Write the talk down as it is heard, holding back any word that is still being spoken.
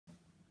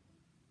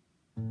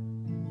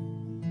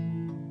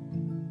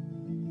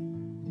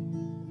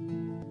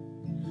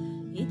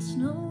It's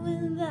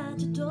knowing that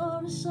your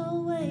door is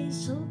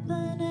always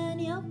open and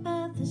your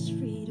path is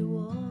free to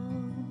walk.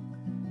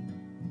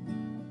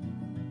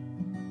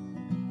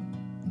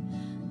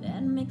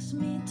 That makes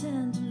me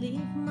tend to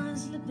leave my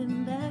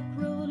sleeping bag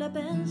rolled up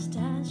and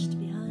stashed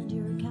behind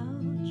your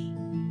couch.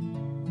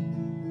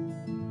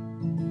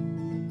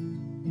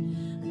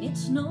 And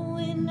it's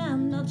knowing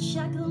I'm not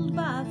shackled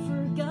by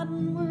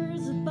forgotten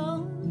words of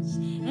bones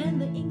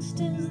and the ink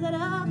stains that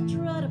I've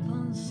trod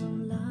upon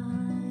some lines.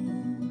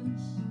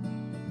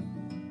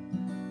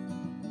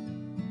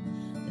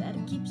 That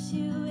keeps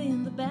you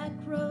in the back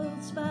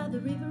roads by the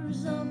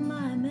rivers of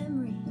my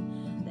memory,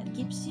 that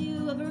keeps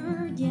you a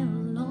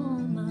virgin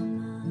on my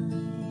mind.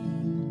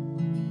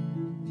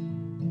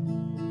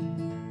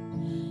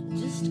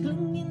 Just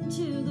clinging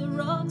to the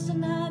rocks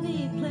and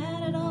ivy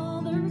planted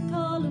on their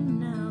column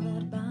now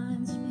that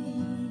binds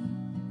me,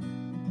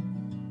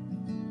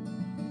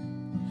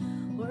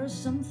 or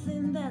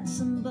something that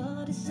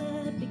somebody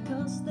said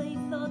because they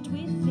thought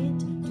we fit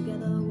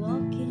together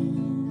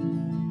walking.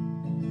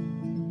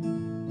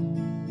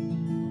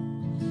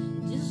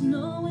 Just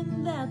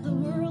knowing that the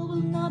world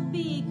will not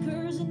be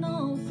cursing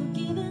or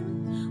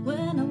forgiving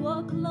when I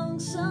walk along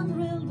some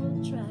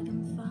railroad track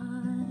and find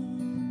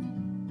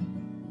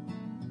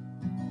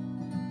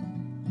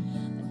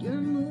that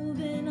you're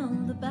moving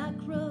on the back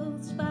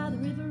roads by the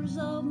rivers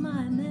of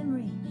my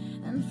memory,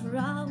 and for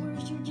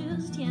hours you're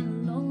just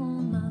yelling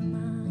on my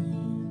mind.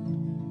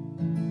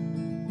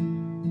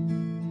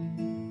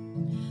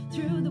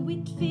 Through the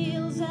wheat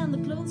fields and the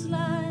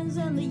clotheslines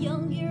and the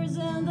young years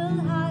and the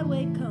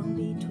highway come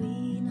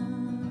between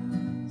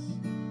us.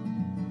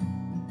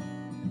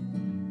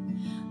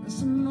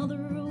 Some other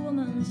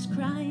woman's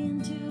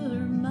crying to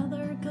her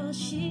mother 'cause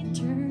she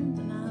turned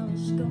and I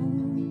was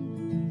gone.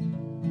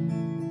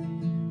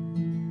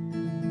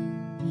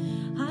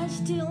 I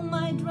still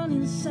might run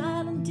in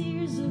silent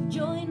tears of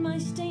joy and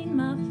might stain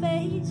my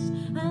face,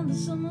 and the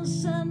summer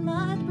sun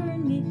might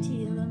burn me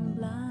till I'm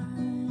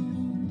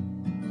blind,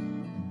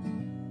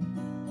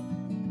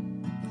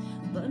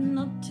 but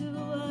not to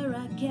where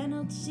I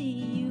cannot see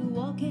you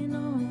walking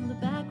on the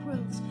back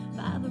roads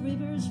by the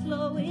rivers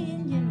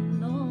flowing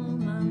in all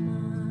my mind.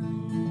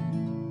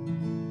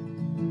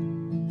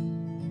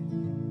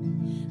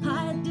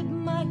 I dip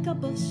my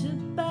cup of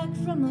soup back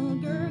from a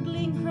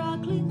gurgling,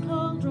 crackling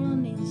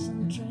cauldron in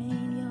some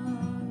train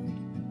yard.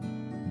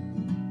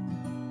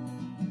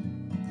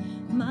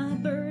 My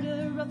bird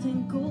a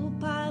rotten coal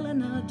pile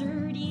and a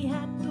dirty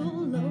hat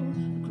pulled low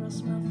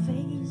across my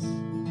face.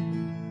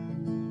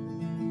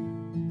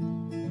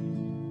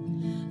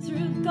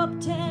 Through cup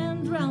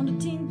tan, round a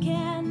tin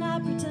can, I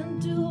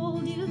pretend to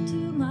hold you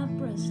to my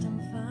breast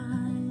and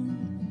find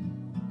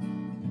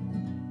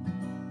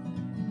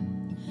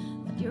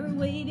that you're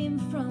waiting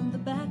from the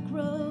back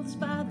roads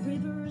by the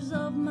rivers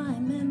of my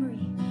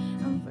memory,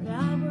 and for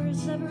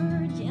hours a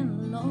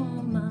virgin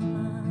on my mind.